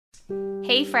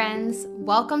Hey friends,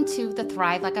 welcome to the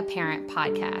Thrive Like a Parent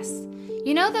podcast.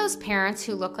 You know those parents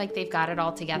who look like they've got it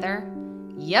all together?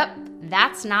 Yep,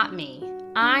 that's not me.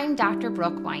 I'm Dr.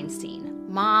 Brooke Weinstein,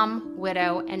 mom,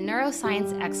 widow, and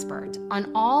neuroscience expert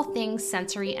on all things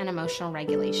sensory and emotional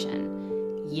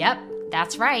regulation. Yep,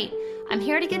 that's right. I'm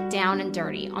here to get down and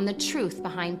dirty on the truth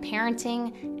behind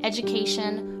parenting,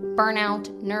 education, burnout,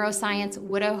 neuroscience,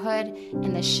 widowhood,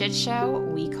 and the shit show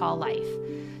we call life.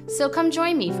 So come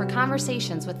join me for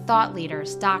conversations with thought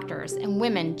leaders, doctors, and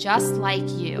women just like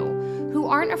you who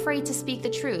aren't afraid to speak the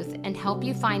truth and help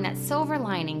you find that silver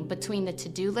lining between the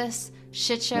to-do lists,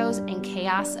 shit shows, and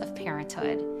chaos of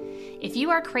parenthood. If you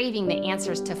are craving the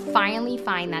answers to finally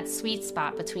find that sweet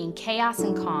spot between chaos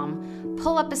and calm,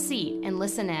 pull up a seat and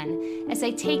listen in as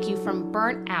I take you from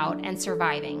burnt out and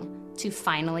surviving to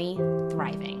finally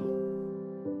thriving.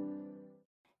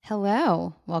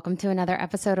 Hello, welcome to another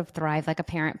episode of Thrive Like a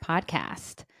Parent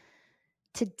podcast.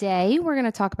 Today, we're going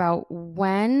to talk about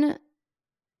when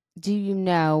do you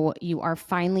know you are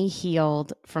finally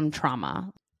healed from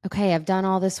trauma? Okay, I've done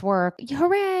all this work.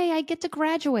 Hooray, I get to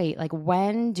graduate. Like,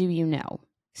 when do you know?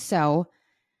 So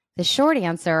the short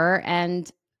answer,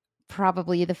 and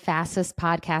probably the fastest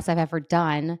podcast I've ever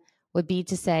done, would be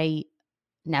to say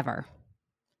never.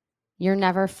 You're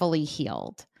never fully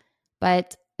healed.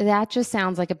 But that just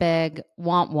sounds like a big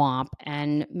womp womp.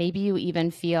 And maybe you even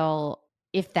feel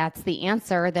if that's the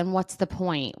answer, then what's the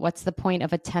point? What's the point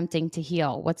of attempting to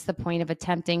heal? What's the point of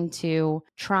attempting to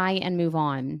try and move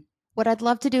on? What I'd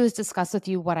love to do is discuss with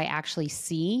you what I actually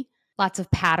see, lots of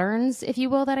patterns, if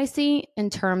you will, that I see in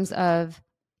terms of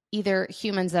either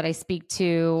humans that I speak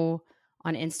to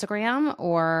on Instagram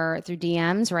or through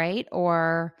DMs, right?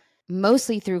 Or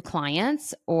mostly through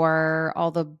clients or all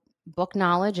the book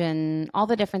knowledge and all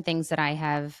the different things that I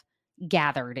have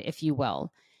gathered, if you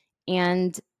will,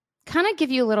 and kind of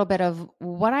give you a little bit of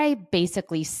what I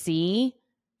basically see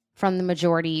from the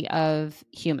majority of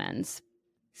humans.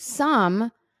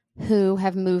 Some who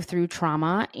have moved through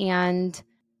trauma, and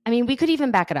I mean, we could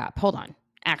even back it up. Hold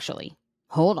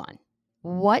on.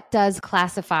 What does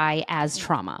classify as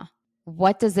trauma?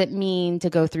 What does it mean to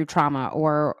go through trauma,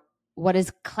 or what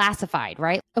is classified,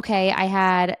 right? Okay, I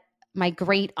had my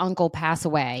great uncle pass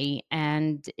away,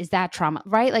 and is that trauma,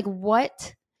 right? Like,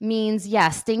 what means,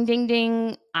 yes, ding, ding,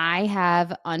 ding, I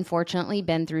have unfortunately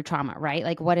been through trauma, right?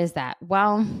 Like, what is that?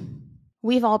 Well,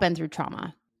 we've all been through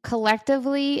trauma.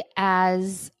 Collectively,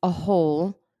 as a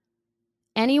whole,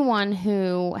 anyone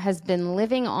who has been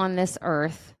living on this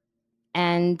earth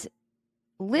and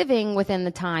living within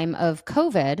the time of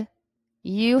COVID,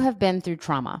 you have been through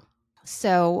trauma.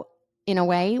 So in a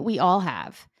way, we all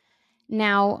have.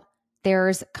 Now,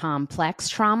 there's complex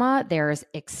trauma, there's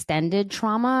extended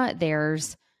trauma,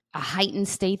 there's a heightened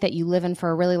state that you live in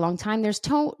for a really long time. There's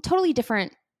totally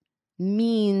different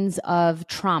means of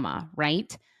trauma,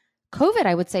 right? COVID,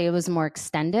 I would say it was more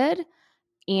extended.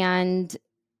 And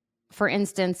for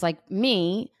instance, like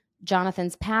me,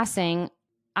 Jonathan's passing,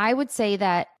 I would say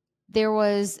that there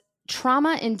was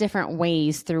trauma in different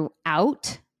ways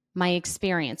throughout my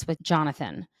experience with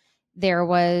Jonathan. There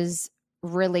was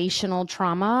relational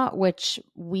trauma, which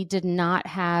we did not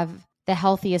have the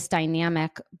healthiest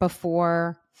dynamic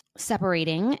before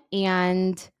separating.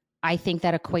 And I think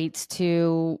that equates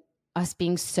to us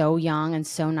being so young and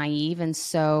so naive and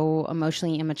so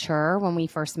emotionally immature when we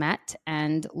first met,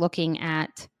 and looking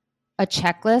at a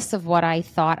checklist of what I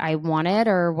thought I wanted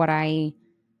or what I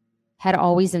had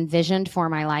always envisioned for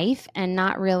my life, and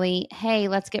not really, hey,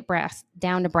 let's get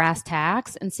down to brass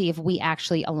tacks and see if we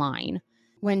actually align.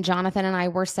 When Jonathan and I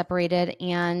were separated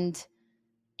and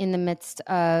in the midst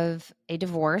of a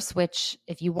divorce, which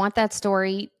if you want that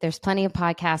story, there's plenty of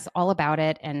podcasts all about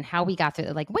it and how we got through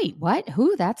it. Like, wait, what?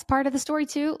 Who? That's part of the story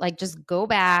too? Like, just go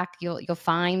back. You'll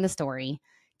find the story.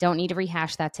 Don't need to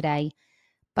rehash that today.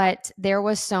 But there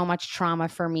was so much trauma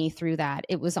for me through that.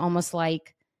 It was almost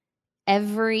like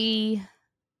honest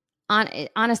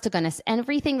to goodness,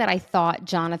 everything that I thought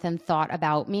Jonathan thought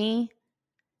about me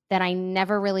that I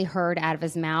never really heard out of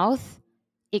his mouth,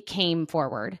 it came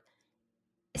forward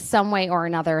some way or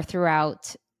another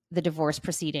throughout the divorce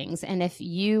proceedings. And if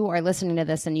you are listening to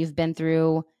this and you've been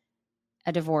through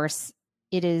a divorce,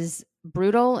 it is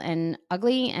brutal and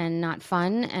ugly and not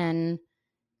fun. And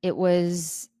it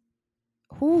was,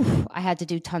 I had to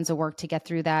do tons of work to get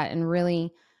through that and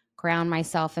really ground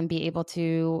myself and be able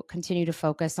to continue to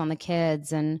focus on the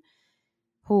kids. And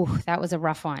that was a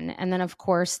rough one. And then, of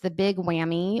course, the big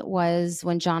whammy was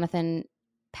when Jonathan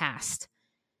passed.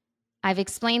 I've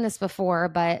explained this before,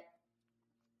 but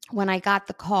when I got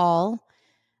the call,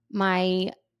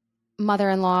 my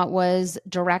mother-in-law was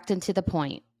direct and to the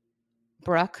point.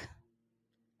 Brooke.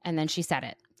 And then she said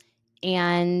it.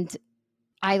 And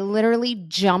I literally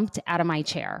jumped out of my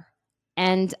chair.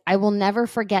 And I will never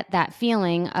forget that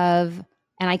feeling of,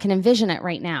 and I can envision it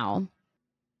right now,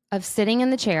 of sitting in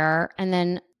the chair and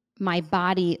then my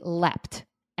body leapt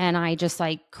and I just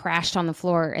like crashed on the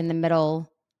floor in the middle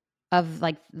of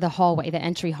like the hallway, the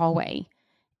entry hallway.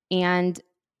 And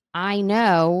I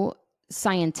know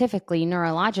scientifically,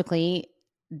 neurologically,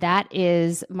 that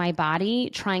is my body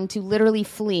trying to literally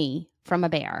flee from a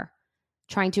bear,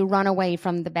 trying to run away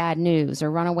from the bad news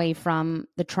or run away from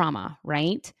the trauma,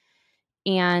 right?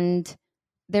 And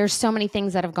there's so many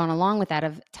things that have gone along with that,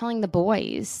 of telling the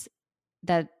boys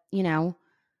that, you know,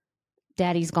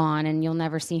 daddy's gone and you'll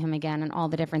never see him again and all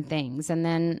the different things. And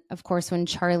then, of course, when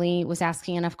Charlie was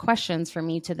asking enough questions for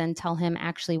me to then tell him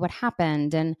actually what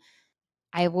happened, and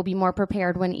I will be more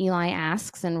prepared when Eli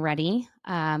asks and ready.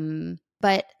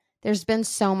 But there's been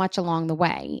so much along the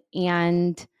way.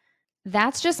 And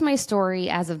that's just my story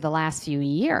as of the last few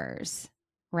years,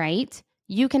 right?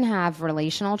 You can have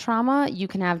relational trauma. You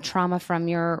can have trauma from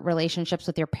your relationships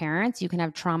with your parents. You can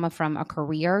have trauma from a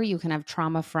career. You can have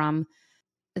trauma from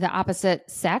the opposite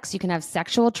sex. You can have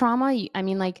sexual trauma. I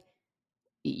mean, like,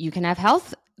 you can have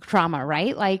health trauma,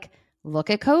 right? Like, look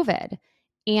at COVID.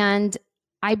 And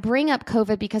I bring up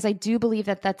COVID because I do believe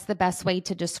that that's the best way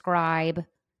to describe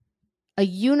a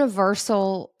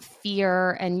universal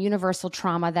fear and universal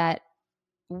trauma that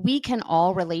we can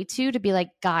all relate to be like,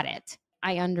 got it.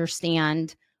 I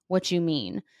understand what you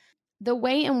mean. The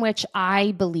way in which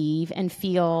I believe and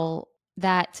feel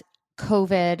that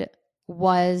COVID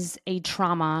was a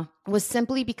trauma was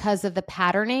simply because of the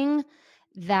patterning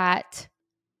that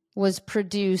was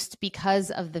produced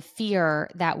because of the fear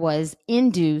that was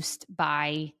induced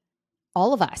by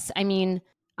all of us. I mean,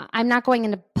 I'm not going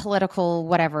into political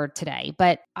whatever today,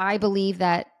 but I believe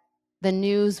that the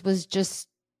news was just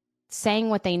saying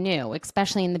what they knew,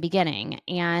 especially in the beginning.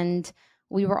 And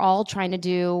we were all trying to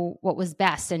do what was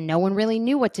best, and no one really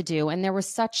knew what to do. And there was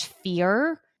such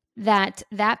fear that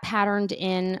patterned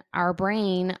in our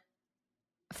brain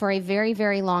for a very,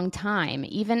 very long time,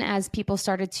 even as people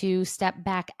started to step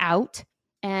back out,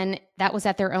 and that was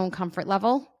at their own comfort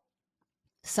level.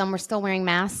 Some were still wearing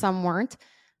masks, some weren't.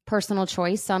 Personal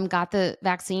choice. Some got the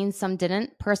vaccine, some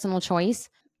didn't. Personal choice.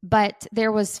 But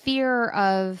there was fear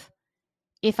of,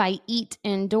 if I eat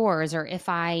indoors, or if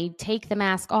I take the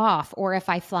mask off, or if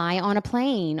I fly on a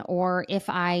plane, or if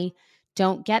I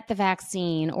don't get the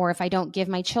vaccine, or if I don't give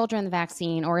my children the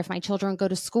vaccine, or if my children go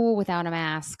to school without a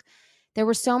mask. There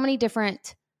were so many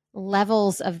different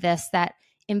levels of this that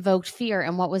invoked fear.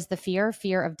 And what was the fear?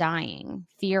 Fear of dying,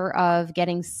 fear of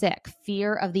getting sick,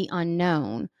 fear of the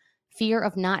unknown, fear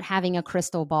of not having a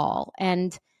crystal ball.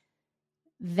 And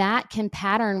that can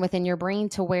pattern within your brain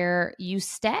to where you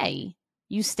stay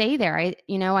there.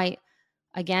 I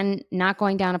again, not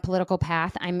going down a political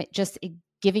path. I'm just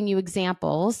giving you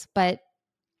examples, but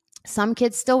some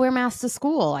kids still wear masks to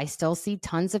school. I still see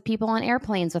tons of people on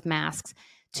airplanes with masks.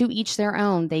 To each their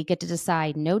own. They get to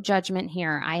decide. No judgment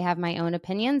here. I have my own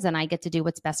opinions and I get to do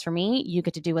what's best for me. You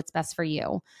get to do what's best for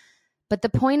you. But the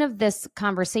point of this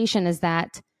conversation is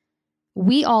that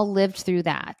we all lived through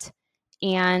that.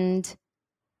 And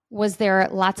was there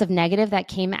lots of negative that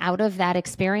came out of that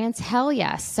experience? Hell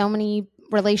yes. So many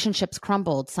relationships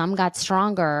crumbled. Some got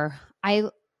stronger.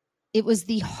 It was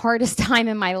the hardest time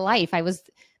in my life. I was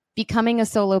becoming a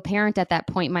solo parent at that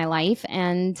point in my life.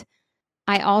 And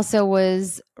I also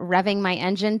was revving my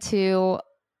engine to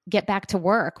get back to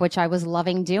work, which I was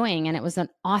loving doing. And it was an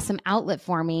awesome outlet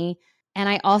for me. And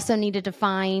I also needed to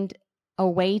find a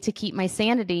way to keep my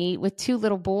sanity with two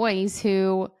little boys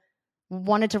who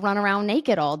wanted to run around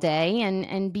naked all day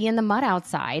and be in the mud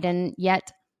outside. And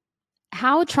yet,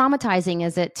 how traumatizing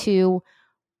is it to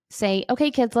say, okay,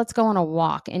 kids, let's go on a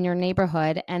walk in your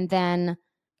neighborhood, and then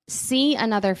see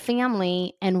another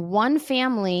family, and one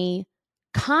family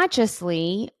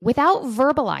consciously, without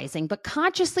verbalizing, but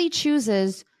consciously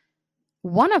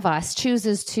one of us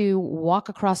chooses to walk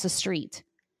across the street.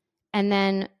 And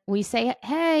then we say,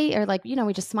 hey, or like,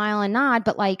 we just smile and nod,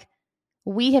 but like,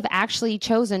 we have actually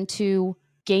chosen to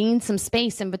gain some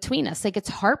space in between us. Like, it's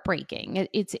heartbreaking.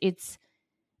 It's,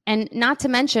 and not to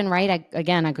mention, right, I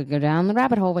could go down the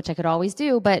rabbit hole, which I could always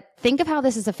do, but think of how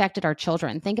this has affected our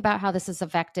children. Think about how this has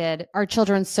affected our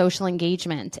children's social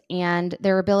engagement and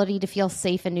their ability to feel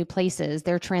safe in new places.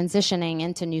 They're transitioning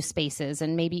into new spaces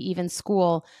and maybe even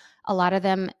school. A lot of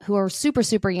them who are super,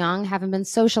 super young haven't been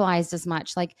socialized as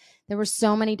much. Like, there were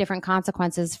so many different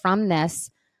consequences from this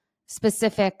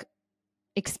specific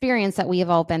experience that we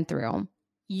have all been through.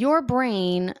 Your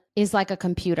brain is like a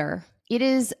computer. It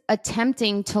is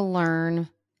attempting to learn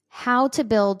how to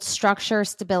build structure,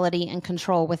 stability, and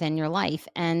control within your life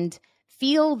and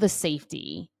feel the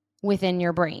safety within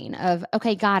your brain of,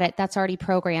 okay, got it. That's already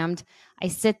programmed. I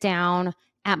sit down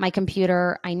at my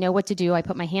computer. I know what to do. I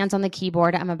put my hands on the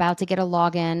keyboard. I'm about to get a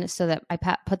login so that I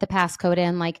put the passcode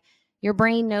in. Like, your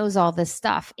brain knows all this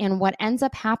stuff. And what ends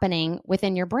up happening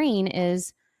within your brain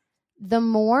is the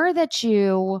more that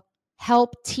you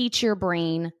help teach your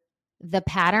brain the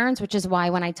patterns, which is why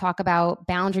when I talk about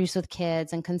boundaries with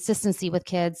kids and consistency with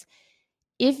kids,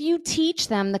 if you teach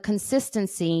them the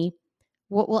consistency,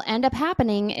 what will end up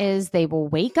happening is they will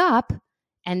wake up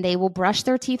and they will brush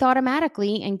their teeth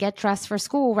automatically and get dressed for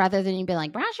school, rather than you be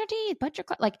like, brush your teeth, put your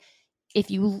like. If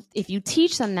you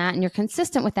teach them that and you're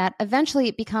consistent with that, eventually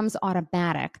it becomes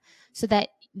automatic so that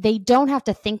they don't have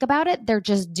to think about it. They're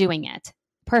just doing it.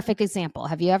 Perfect example.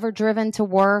 Have you ever driven to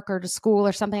work or to school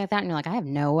or something like that? And you're like, I have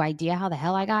no idea how the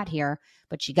hell I got here,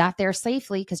 but you got there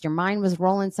safely because your mind was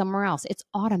rolling somewhere else. It's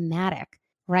automatic,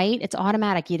 right? It's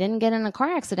automatic. You didn't get in a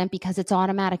car accident because it's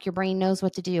automatic. Your brain knows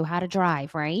what to do, how to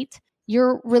drive, right?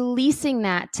 You're releasing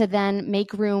that to then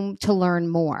make room to learn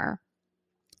more.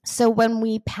 So when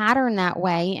we pattern that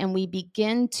way and we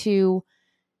begin to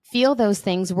feel those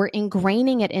things, we're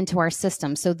ingraining it into our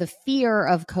system. So the fear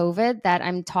of COVID that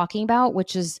I'm talking about,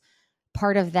 which is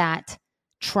part of that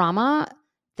trauma,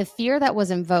 the fear that was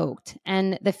invoked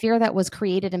and the fear that was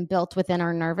created and built within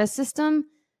our nervous system,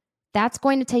 that's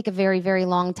going to take a very, very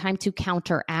long time to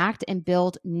counteract and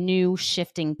build new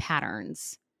shifting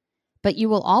patterns. But you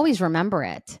will always remember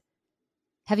it.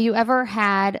 Have you ever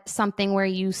had something where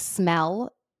you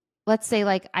smell? Let's say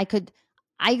like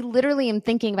I literally am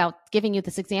thinking about giving you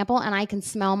this example, and I can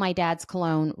smell my dad's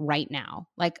cologne right now.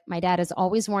 Like, my dad is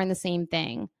always wearing the same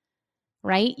thing,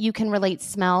 right? You can relate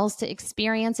smells to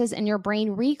experiences and your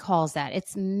brain recalls that.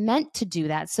 It's meant to do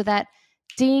that so that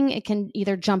ding, it can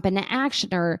either jump into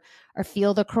action or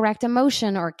feel the correct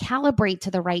emotion or calibrate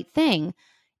to the right thing.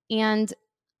 And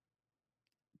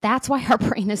that's why our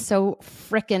brain is so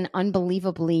freaking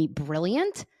unbelievably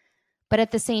brilliant. But at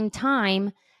the same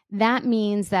time, that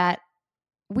means that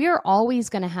we're always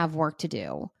going to have work to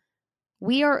do.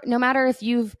 No matter if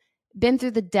you've been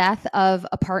through the death of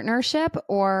a partnership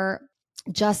or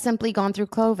just simply gone through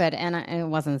COVID, and it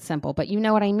wasn't simple, but you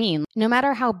know what I mean. No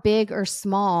matter how big or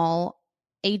small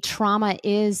a trauma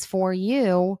is for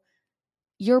you,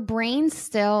 your brain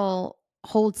still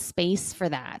holds space for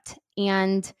that.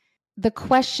 And the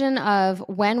question of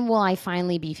when will I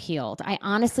finally be healed? I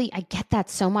get that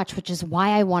so much, which is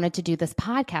why I wanted to do this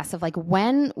podcast of like,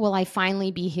 when will I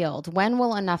finally be healed? When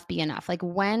will enough be enough? Like,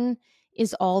 when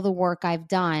is all the work I've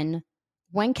done?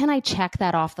 When can I check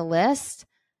that off the list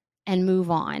and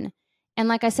move on? And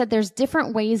like I said, there's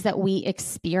different ways that we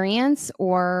experience,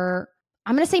 or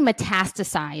I'm going to say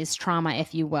metastasize trauma,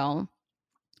 if you will.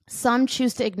 Some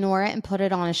choose to ignore it and put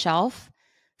it on a shelf.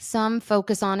 Some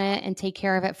focus on it and take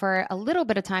care of it for a little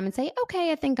bit of time and say,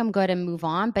 okay, I think I'm good, and move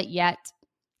on. But yet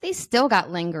they still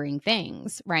got lingering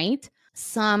things, right?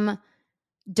 Some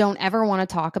don't ever want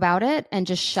to talk about it and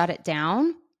just shut it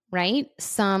down, right?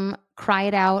 Some cry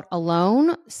it out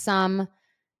alone. Some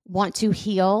want to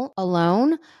heal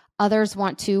alone. Others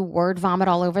want to word vomit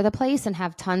all over the place and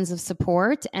have tons of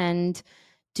support and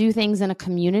do things in a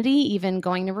community, even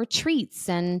going to retreats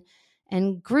and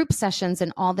group sessions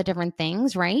and all the different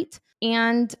things, right?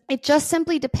 And it just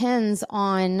simply depends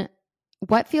on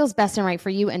what feels best and right for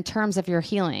you in terms of your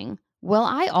healing. Will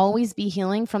I always be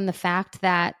healing from the fact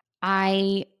that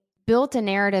I built a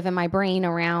narrative in my brain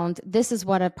around this is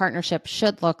what a partnership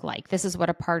should look like, this is what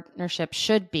a partnership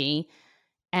should be,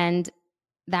 and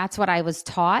that's what I was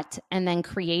taught and then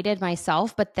created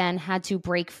myself, but then had to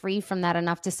break free from that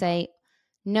enough to say,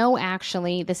 no,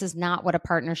 actually, this is not what a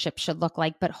partnership should look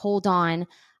like, but hold on.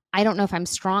 I don't know if I'm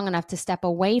strong enough to step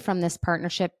away from this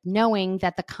partnership, knowing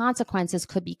that the consequences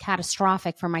could be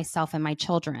catastrophic for myself and my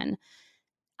children.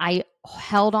 I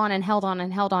held on and held on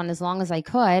and held on as long as I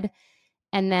could.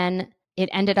 And then it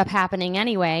ended up happening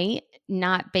anyway,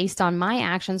 not based on my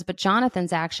actions, but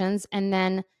Jonathan's actions. And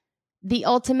then the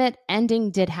ultimate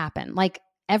ending did happen. Like,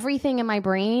 everything in my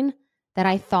brain that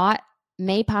I thought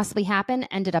may possibly happen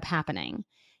ended up happening.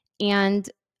 And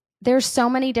there's so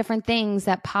many different things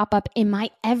that pop up in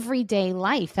my everyday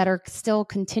life that are still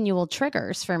continual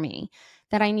triggers for me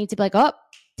that I need to be like, oh,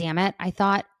 damn it. I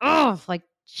thought, oh, like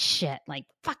shit, like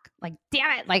fuck, like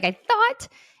damn it. Like I thought.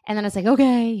 And then it's like,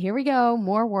 okay, here we go.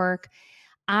 More work.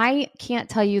 I can't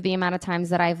tell you the amount of times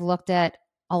that I've looked at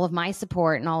all of my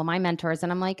support and all of my mentors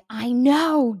and I'm like, I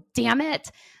know, damn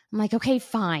it. I'm like, okay,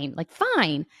 fine. Like,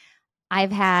 fine.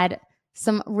 I've had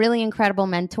some really incredible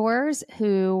mentors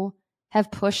who have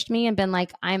pushed me and been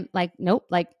like, I'm like, nope,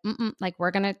 like, like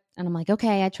we're going to, and I'm like,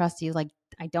 okay, I trust you. Like,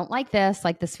 I don't like this.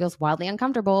 Like, this feels wildly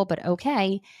uncomfortable, but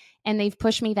okay. And they've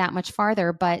pushed me that much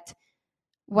farther. But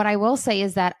what I will say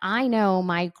is that I know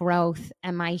my growth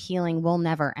and my healing will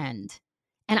never end.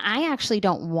 And I actually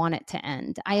don't want it to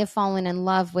end. I have fallen in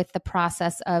love with the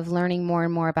process of learning more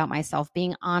and more about myself,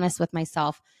 being honest with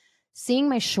myself, seeing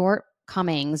my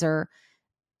shortcomings or,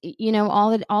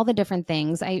 all the different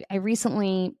things. I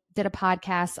recently did a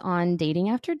podcast on dating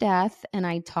after death, and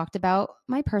I talked about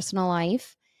my personal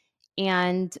life.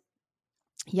 And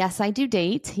yes, I do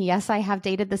date. Yes, I have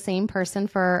dated the same person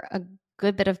for a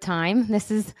good bit of time.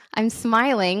 I'm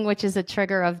smiling, which is a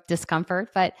trigger of discomfort,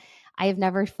 but I have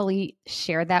never fully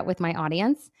shared that with my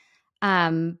audience.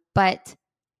 But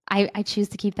I choose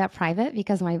to keep that private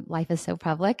because my life is so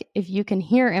public. If you can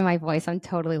hear in my voice, I'm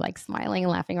totally like smiling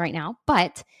and laughing right now.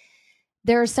 But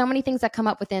there are so many things that come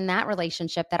up within that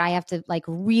relationship that I have to like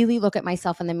really look at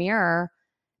myself in the mirror,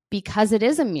 because it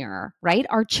is a mirror, right?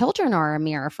 Our children are a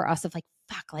mirror for us of like,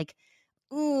 fuck, like,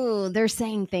 ooh, they're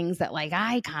saying things that like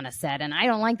I kind of said, and I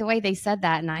don't like the way they said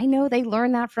that. And I know they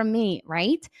learned that from me,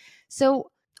 right?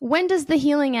 So when does the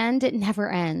healing end? It never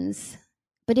ends.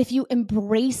 But if you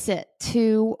embrace it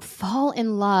to fall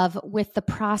in love with the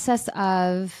process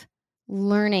of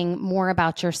learning more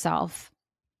about yourself,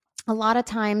 a lot of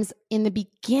times in the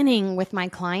beginning with my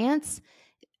clients,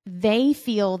 they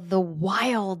feel the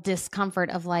wild discomfort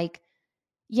of like,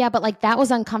 yeah, but like that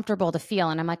was uncomfortable to feel.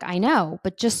 And I'm like, I know,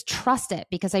 but just trust it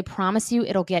because I promise you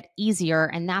it'll get easier.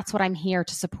 And that's what I'm here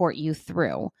to support you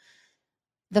through.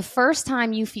 The first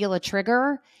time you feel a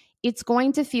trigger, it's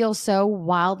going to feel so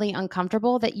wildly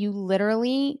uncomfortable that you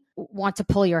literally want to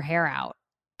pull your hair out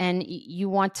and you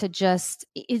want to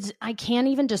I can't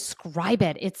even describe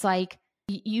it. It's like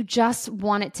you just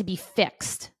want it to be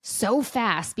fixed so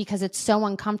fast because it's so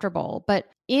uncomfortable. But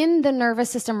in the nervous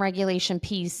system regulation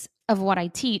piece of what I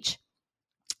teach,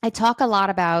 I talk a lot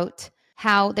about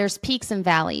how there's peaks and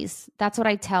valleys. That's what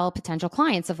I tell potential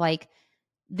clients of like,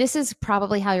 this is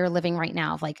probably how you're living right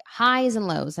now, of like highs and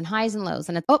lows and highs and lows.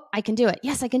 And it's, oh, I can do it.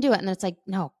 Yes, I can do it. And then it's like,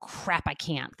 no, crap, I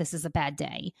can't. This is a bad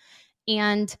day.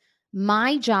 And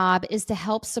my job is to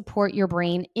help support your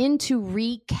brain into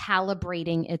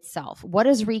recalibrating itself. What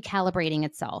is recalibrating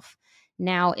itself?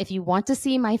 Now, if you want to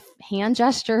see my hand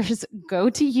gestures, go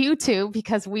to YouTube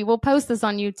because we will post this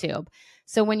on YouTube.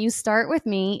 So when you start with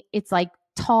me, it's like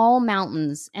tall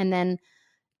mountains and then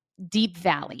deep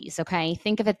valleys. Okay.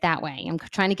 Think of it that way. I'm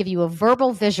trying to give you a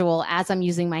verbal visual as I'm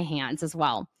using my hands as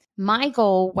well. My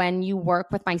goal when you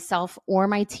work with myself or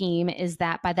my team is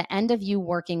that by the end of you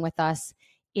working with us,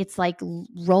 it's like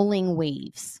rolling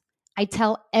waves. I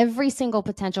tell every single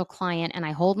potential client and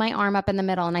I hold my arm up in the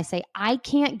middle and I say, I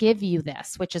can't give you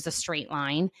this, which is a straight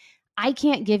line. I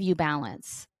can't give you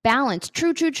balance. Balance,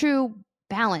 true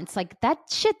balance. Like that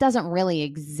shit doesn't really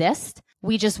exist.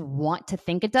 We just want to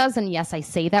think it does. And yes, I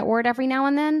say that word every now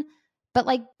and then, but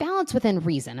like balance within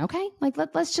reason. Okay. Like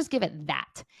let's just give it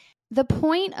that. The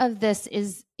point of this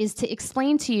is to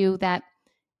explain to you that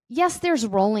yes, there's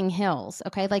rolling hills.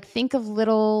 Okay. Like think of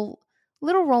little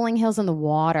rolling hills in the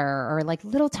water or like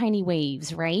little tiny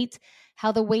waves, right?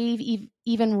 How the wave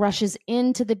even rushes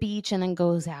into the beach and then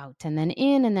goes out and then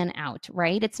in and then out,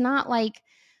 right? It's not like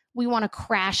we want to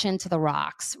crash into the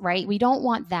rocks, right? We don't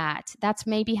want that. That's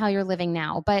maybe how you're living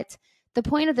now. But the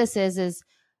point of this is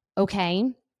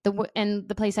okay,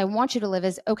 the place I want you to live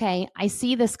is, okay, I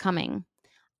see this coming.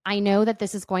 I know that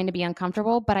this is going to be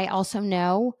uncomfortable, but I also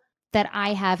know that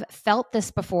I have felt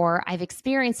this before. I've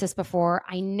experienced this before.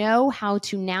 I know how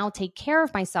to now take care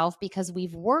of myself because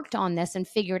we've worked on this and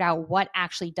figured out what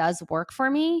actually does work for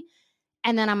me.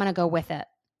 And then I'm going to go with it.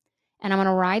 And I'm going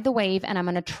to ride the wave and I'm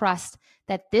going to trust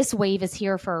that this wave is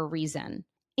here for a reason.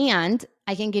 And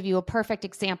I can give you a perfect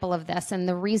example of this. And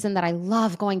the reason that I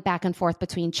love going back and forth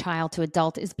between child to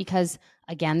adult is because,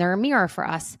 again, they're a mirror for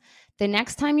us. The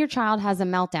next time your child has a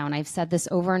meltdown, I've said this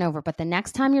over and over, but the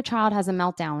next time your child has a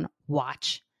meltdown,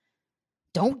 watch.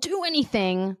 Don't do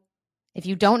anything. If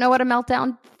you don't know what a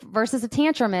meltdown versus a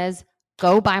tantrum is,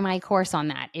 go buy my course on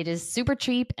that. It is super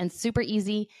cheap and super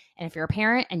easy. And if you're a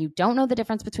parent and you don't know the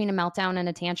difference between a meltdown and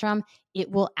a tantrum,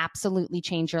 it will absolutely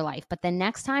change your life. But the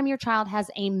next time your child has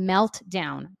a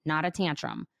meltdown, not a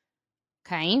tantrum,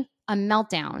 okay, a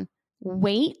meltdown,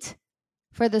 wait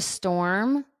for the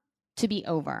storm to be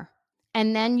over.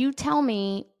 And then you tell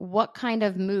me what kind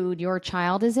of mood your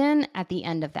child is in at the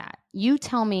end of that. You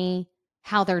tell me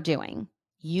how they're doing.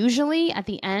 Usually at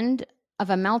the end of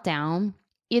a meltdown,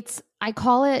 I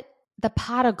call it the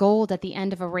pot of gold at the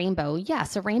end of a rainbow.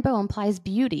 Yes, a rainbow implies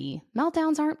beauty.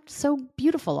 Meltdowns aren't so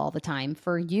beautiful all the time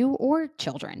for you or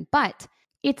children, but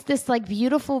it's this like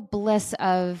beautiful bliss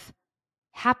of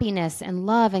happiness and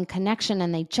love and connection,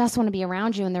 and they just want to be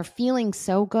around you and they're feeling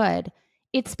so good.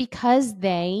 It's because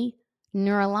they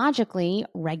neurologically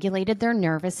regulated their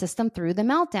nervous system through the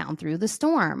meltdown, through the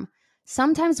storm.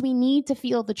 Sometimes we need to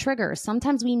feel the triggers.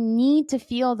 Sometimes we need to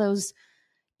feel those,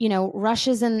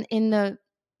 rushes in the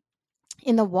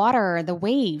water, the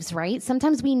waves, right?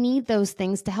 Sometimes we need those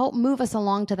things to help move us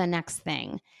along to the next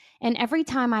thing. And every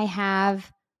time I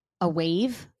have a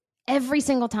wave, every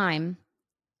single time,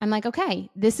 I'm like, okay,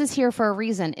 this is here for a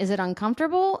reason. Is it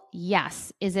uncomfortable?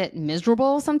 Yes. Is it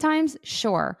miserable sometimes?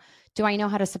 Sure. Do I know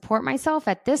how to support myself?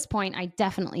 At this point, I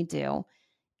definitely do.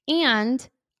 And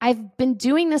I've been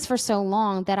doing this for so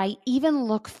long that I even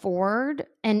look forward,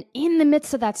 and in the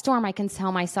midst of that storm, I can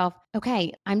tell myself,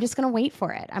 okay, I'm just going to wait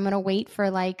for it. I'm going to wait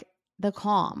for like the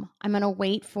calm. I'm going to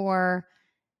wait for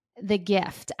the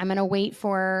gift. I'm going to wait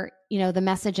for, the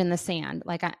message in the sand.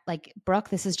 Like Brooke,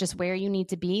 this is just where you need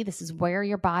to be. This is where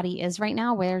your body is right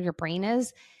now, where your brain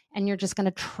is. And you're just going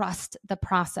to trust the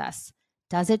process.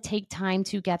 Does it take time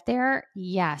to get there?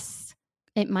 Yes.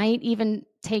 It might even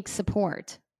take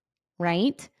support,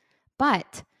 right?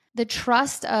 But the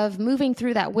trust of moving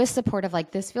through that with support of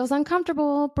like, this feels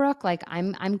uncomfortable, Brooke. Like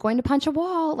I'm going to punch a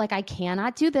wall. Like I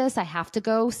cannot do this. I have to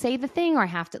go say the thing, or I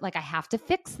have to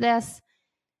fix this.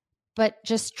 But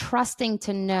just trusting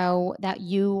to know that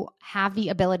you have the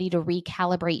ability to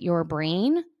recalibrate your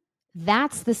brain,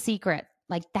 that's the secret.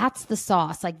 Like that's the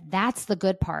sauce. Like that's the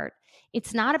good part.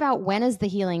 It's not about when is the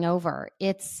healing over.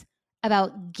 It's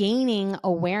about gaining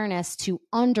awareness to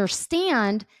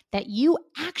understand that you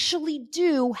actually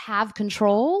do have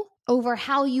control over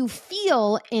how you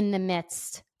feel in the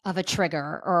midst of a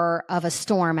trigger or of a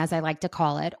storm, as I like to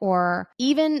call it, or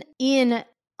even in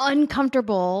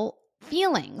uncomfortable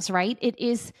feelings, right? It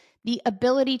is the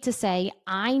ability to say,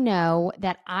 I know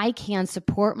that I can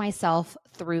support myself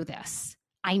through this.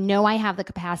 I know I have the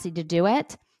capacity to do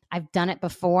it. I've done it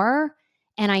before,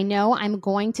 and I know I'm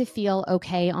going to feel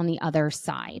okay on the other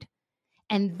side.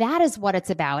 And that is what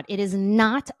it's about. It is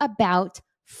not about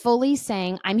fully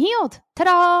saying, I'm healed.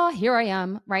 Ta-da, here I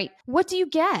am, right? What do you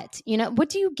get? What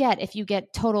do you get if you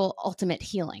get total ultimate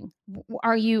healing?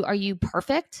 Are you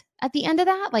perfect at the end of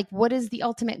that? Like, what is the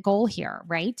ultimate goal here,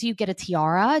 right? Do you get a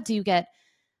tiara? Do you get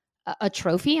a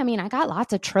trophy? I mean, I got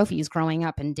lots of trophies growing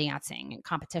up in dancing and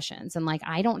competitions, and like,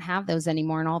 I don't have those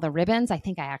anymore. And all the ribbons, I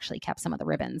think I actually kept some of the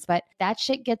ribbons, but that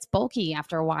shit gets bulky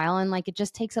after a while. And like, it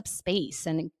just takes up space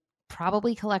and it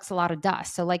probably collects a lot of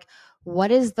dust. So like,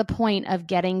 what is the point of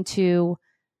getting to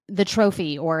the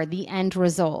trophy or the end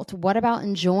result? What about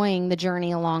enjoying the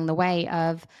journey along the way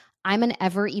of, I'm an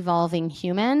ever evolving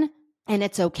human, and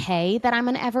it's okay that I'm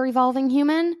an ever evolving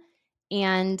human.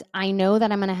 And I know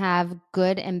that I'm going to have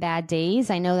good and bad days.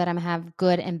 I know that I'm going to have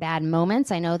good and bad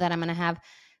moments. I know that I'm going to have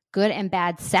good and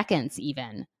bad seconds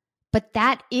even. But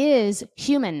that is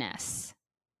humanness.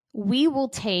 We will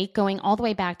take, going all the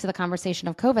way back to the conversation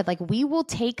of COVID, like we will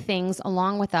take things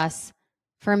along with us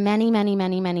for many, many,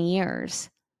 many, many years.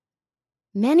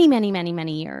 Many, many, many,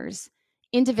 many years.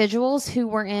 Individuals who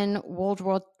were in World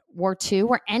War II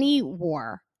or any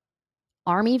war,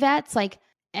 Army vets, like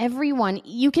everyone,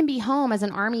 you can be home as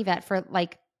an Army vet for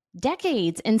like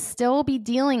decades and still be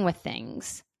dealing with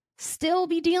things.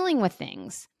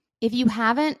 If you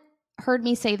haven't heard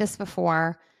me say this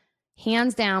before,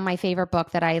 hands down, my favorite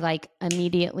book that I like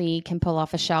immediately can pull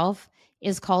off a shelf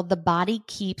is called The Body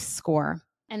Keeps Score.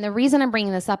 And the reason I'm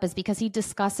bringing this up is because he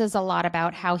discusses a lot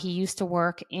about how he used to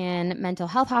work in mental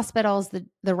health hospitals,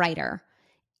 the writer,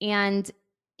 and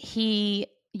he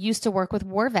used to work with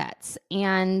war vets,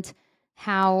 and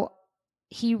how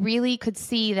he really could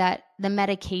see that the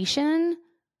medication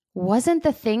wasn't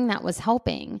the thing that was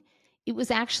helping. It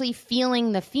was actually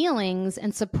feeling the feelings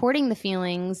and supporting the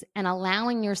feelings and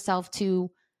allowing yourself to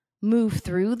move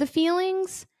through the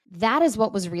feelings. That is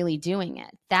what was really doing it.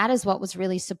 That is what was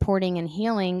really supporting and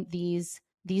healing these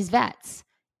vets.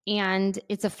 And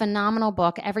it's a phenomenal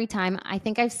book. Every time, I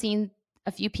think I've seen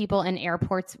a few people in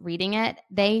airports reading it,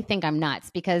 they think I'm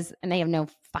nuts and they have no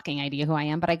fucking idea who I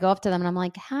am. But I go up to them and I'm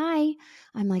like, hi.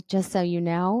 I'm like, just so you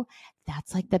know,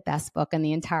 that's like the best book in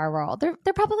the entire world.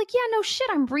 They're probably like, yeah, no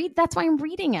shit. That's why I'm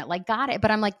reading it. Like, got it. But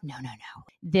I'm like, no.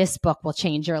 This book will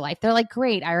change your life. They're like,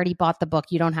 great. I already bought the book.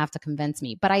 You don't have to convince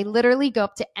me. But I literally go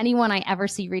up to anyone I ever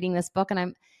see reading this book.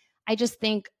 And I just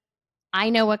think, I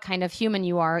know what kind of human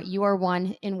you are. You are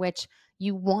one in which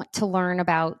you want to learn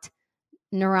about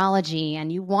neurology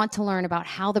and you want to learn about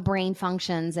how the brain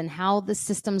functions and how the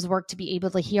systems work to be able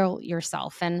to heal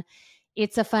yourself. And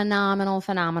it's a phenomenal,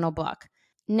 phenomenal book.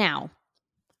 Now,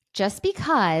 just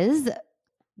because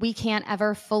we can't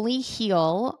ever fully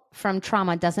heal from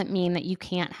trauma doesn't mean that you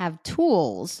can't have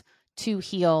tools to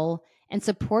heal and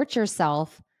support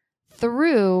yourself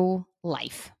through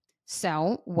life.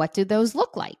 So, what do those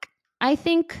look like? I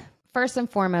think first and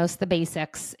foremost, the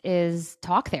basics is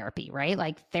talk therapy, right?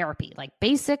 Like therapy, like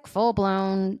basic,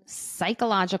 full-blown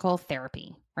psychological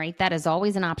therapy, right? That is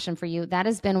always an option for you. That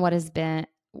has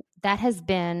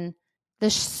been the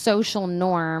social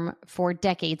norm for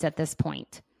decades at this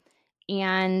point.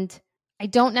 And I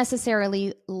don't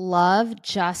necessarily love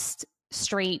just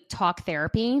straight talk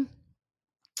therapy.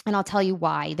 And I'll tell you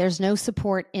why. There's no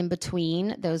support in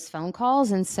between those phone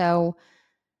calls. And so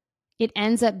it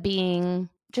ends up being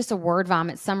just a word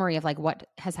vomit summary of like what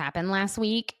has happened last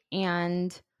week.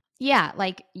 And yeah,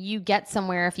 like you get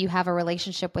somewhere if you have a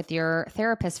relationship with your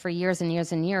therapist for years and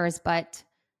years and years, but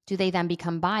do they then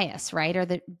become biased, right? Or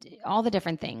all the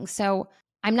different things. So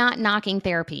I'm not knocking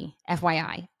therapy,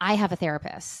 FYI. I have a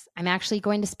therapist. I'm actually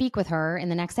going to speak with her in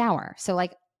the next hour. So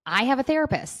like I have a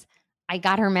therapist. I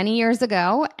got her many years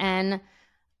ago and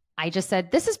I just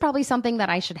said, this is probably something that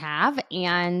I should have.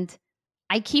 And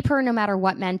I keep her no matter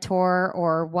what mentor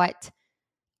or what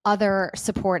other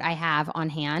support I have on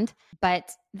hand.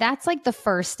 But that's like the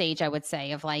first stage, I would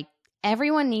say, of like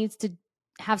everyone needs to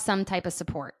have some type of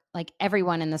support, like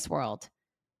everyone in this world,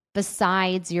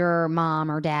 besides your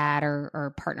mom or dad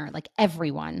or partner, like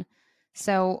everyone.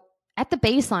 So at the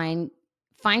baseline,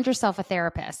 find yourself a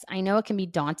therapist. I know it can be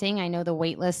daunting. I know the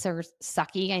wait lists are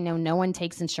sucky. I know no one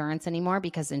takes insurance anymore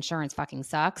because insurance fucking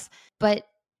sucks. But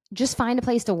just find a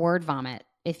place to word vomit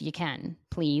if you can,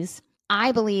 please.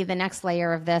 I believe the next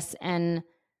layer of this, and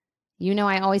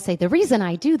I always say the reason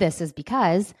I do this is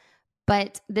because,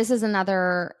 but this is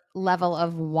another level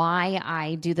of why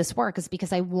I do this work, is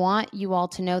because I want you all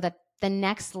to know that the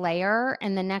next layer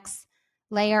and the next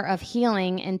layer of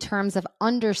healing in terms of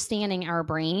understanding our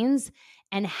brains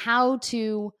and how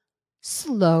to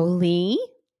slowly,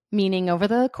 meaning over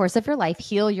the course of your life,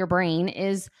 heal your brain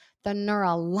is the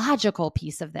neurological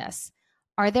piece of this.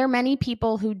 Are there many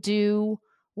people who do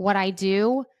what I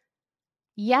do?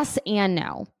 Yes and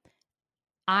no.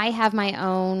 I have my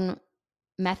own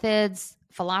methods,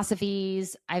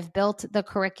 philosophies. I've built the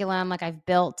curriculum, like I've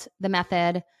built the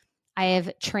method. I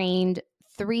have trained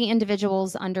 3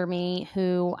 individuals under me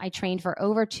who I trained for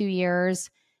over 2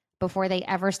 years before they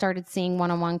ever started seeing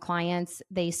one-on-one clients.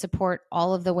 They support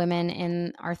all of the women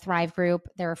in our Thrive group.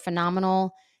 They're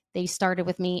phenomenal. They started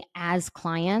with me as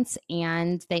clients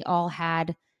and they all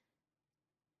had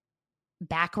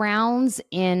backgrounds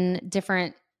in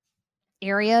different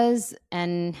areas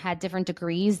and had different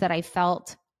degrees that I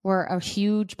felt were a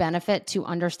huge benefit to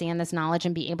understand this knowledge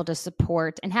and be able to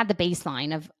support and have the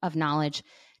baseline of knowledge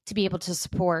to be able to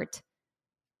support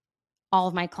all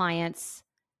of my clients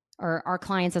or our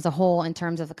clients as a whole in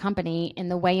terms of the company in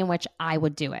the way in which I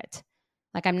would do it.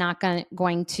 Like I'm not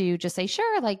going to just say,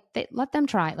 sure, like let them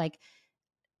try. Like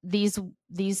these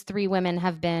 3 women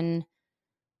have been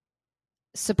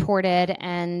supported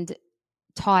and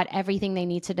taught everything they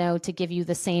need to know to give you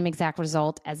the same exact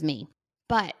result as me.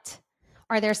 But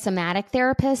are there somatic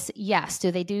therapists? Yes.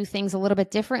 Do they do things a little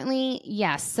bit differently?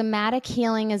 Yes. Somatic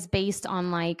healing is based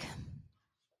on like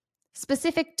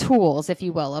specific tools, if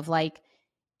you will, of like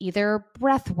either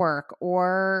breath work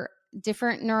or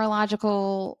different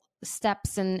neurological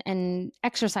steps and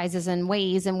exercises and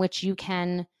ways in which you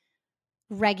can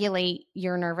regulate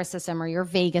your nervous system or your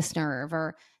vagus nerve.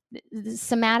 Or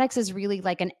somatics is really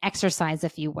like an exercise,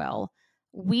 if you will.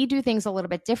 We do things a little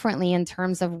bit differently in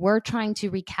terms of we're trying to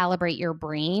recalibrate your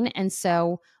brain. And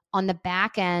so on the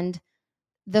back end,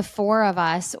 the 4 of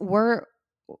us,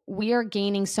 we are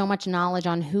gaining so much knowledge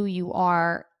on who you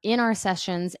are in our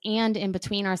sessions and in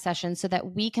between our sessions so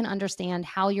that we can understand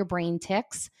how your brain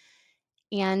ticks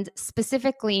and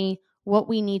specifically what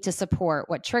we need to support,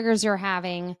 what triggers you're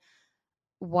having,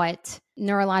 what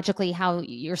neurologically, how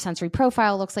your sensory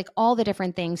profile looks like, all the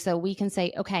different things. So we can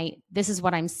say, okay, this is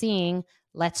what I'm seeing.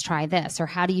 Let's try this. Or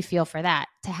how do you feel for that?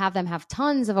 To have them have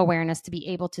tons of awareness to be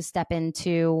able to step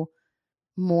into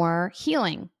more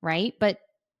healing, right? But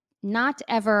not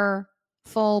ever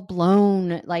full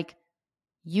blown, like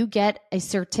you get a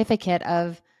certificate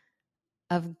of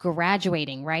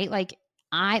graduating, right? Like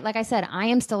I said, I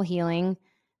am still healing.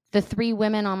 The 3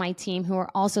 women on my team who are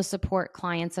also support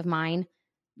clients of mine,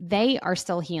 they are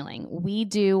still healing. We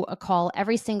do a call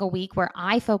every single week where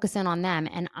I focus in on them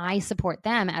and I support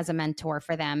them as a mentor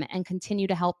for them and continue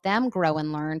to help them grow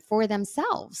and learn for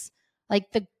themselves.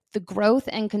 Like the growth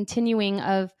and continuing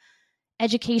of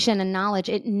education and knowledge,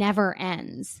 it never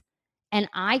ends. And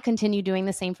I continue doing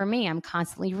the same for me. I'm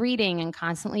constantly reading and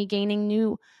constantly gaining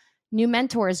new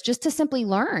mentors just to simply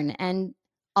learn. And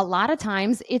a lot of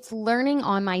times it's learning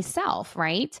on myself,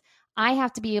 right? I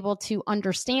have to be able to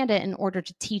understand it in order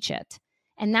to teach it.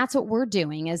 And that's what we're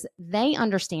doing is they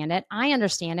understand it, I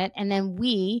understand it, and then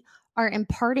we are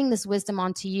imparting this wisdom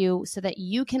onto you so that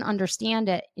you can understand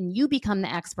it and you become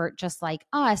the expert just like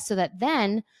us so that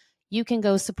then you can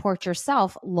go support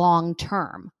yourself long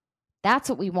term. That's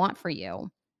what we want for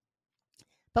you.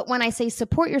 But when I say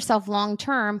support yourself long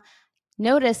term,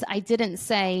 notice I didn't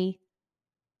say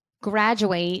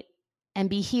graduate and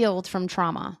be healed from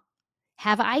trauma.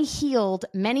 Have I healed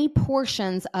many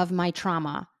portions of my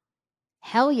trauma?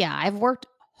 Hell yeah, I've worked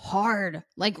hard,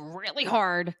 like really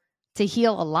hard, to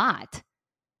heal a lot.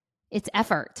 It's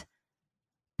effort.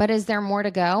 But is there more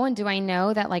to go? And do I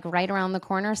know that like right around the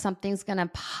corner, something's going to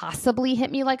possibly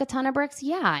hit me like a ton of bricks?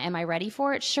 Yeah. Am I ready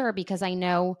for it? Sure, because I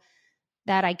know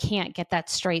that I can't get that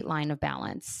straight line of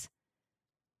balance.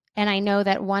 And I know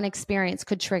that one experience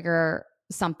could trigger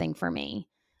something for me.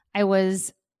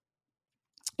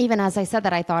 Even as I said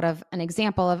that, I thought of an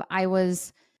example of I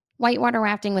was whitewater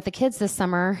rafting with the kids this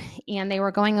summer, and they were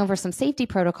going over some safety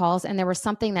protocols, and there was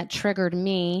something that triggered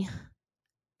me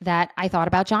that I thought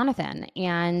about Jonathan.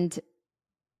 And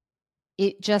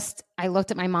I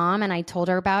looked at my mom and I told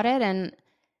her about it. And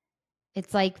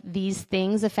it's like these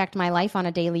things affect my life on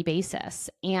a daily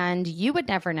basis. And you would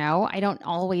never know. I don't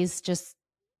always just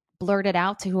blurt it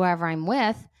out to whoever I'm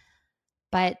with.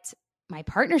 But my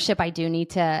partnership, I do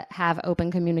need to have open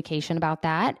communication about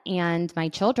that. And my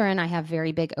children, I have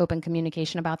very big open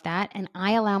communication about that. And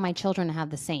I allow my children to have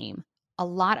the same, a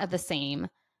lot of the same.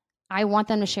 I want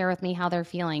them to share with me how they're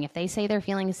feeling. If they say they're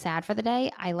feeling sad for the day,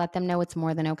 I let them know it's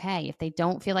more than okay. If they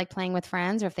don't feel like playing with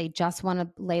friends or if they just want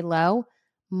to lay low,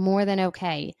 more than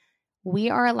okay. We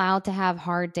are allowed to have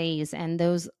hard days and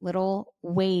those little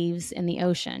waves in the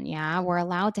ocean. Yeah, we're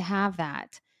allowed to have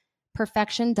that.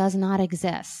 Perfection does not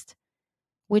exist,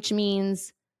 which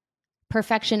means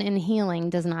perfection in healing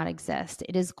does not exist.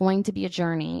 It is going to be a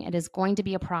journey. It is going to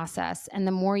be a process. And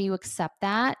the more you accept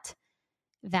that,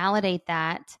 validate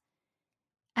that,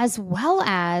 as well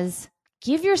as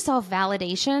give yourself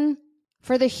validation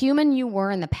for the human you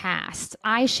were in the past.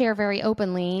 I share very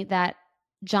openly that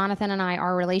Jonathan and I,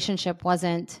 our relationship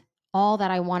wasn't all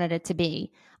that I wanted it to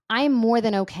be. I'm more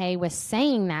than okay with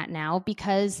saying that now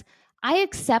because I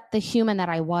accept the human that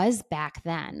I was back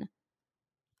then.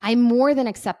 I more than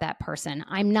accept that person.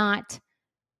 I'm not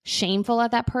shameful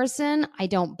of that person. I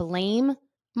don't blame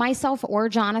myself or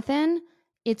Jonathan.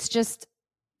 It's just,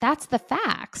 that's the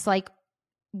facts. Like,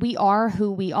 we are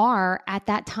who we are at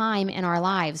that time in our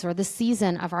lives or the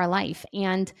season of our life.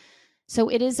 And so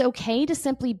it is okay to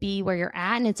simply be where you're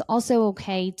at. And it's also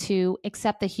okay to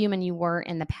accept the human you were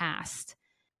in the past.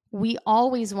 We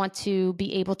always want to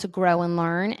be able to grow and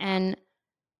learn. And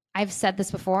I've said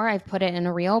this before, I've put it in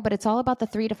a reel, but it's all about the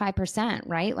 3 to 5%,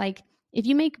 right? Like if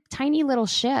you make tiny little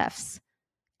shifts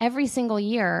every single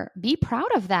year, be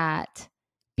proud of that.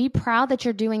 Be proud that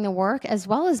you're doing the work, as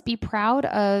well as be proud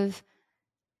of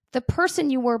the person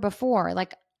you were before.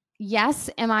 Like, yes,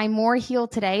 am I more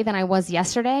healed today than I was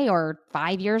yesterday or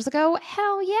 5 years ago?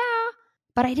 Hell yeah.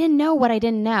 But I didn't know what I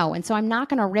didn't know. And so I'm not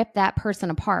going to rip that person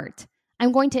apart.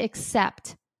 I'm going to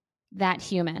accept that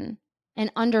human and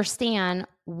understand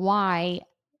why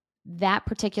that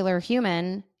particular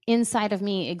human inside of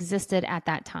me existed at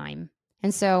that time.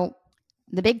 And so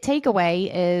the big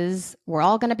takeaway is we're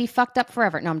all going to be fucked up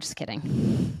forever. No, I'm just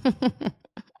kidding.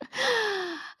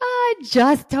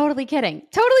 Just totally kidding.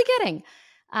 Totally kidding.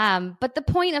 But the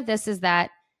point of this is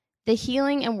that the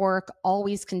healing and work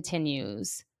always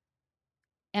continues.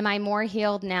 Am I more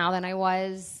healed now than I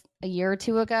was a year or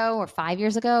two ago or 5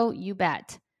 years ago? You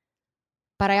bet.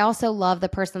 But I also love the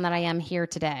person that I am here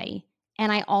today.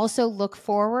 And I also look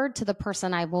forward to the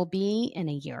person I will be in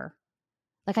a year.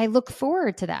 Like I look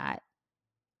forward to that.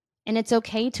 And it's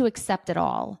okay to accept it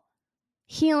all.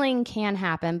 Healing can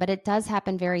happen, but it does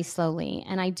happen very slowly.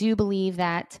 And I do believe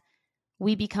that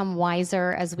we become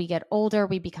wiser as we get older.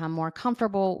 We become more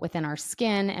comfortable within our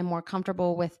skin and more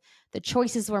comfortable with the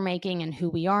choices we're making and who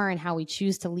we are and how we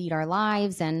choose to lead our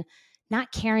lives and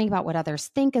not caring about what others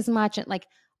think as much. And like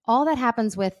all that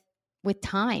happens with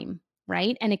time,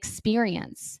 right? And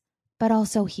experience, but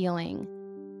also healing.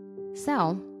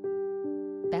 So,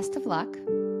 best of luck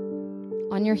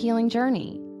on your healing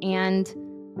journey. And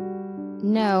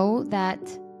know that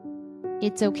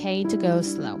it's okay to go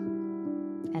slow.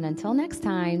 And until next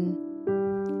time,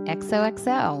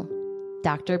 XOXO,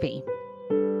 Dr. B.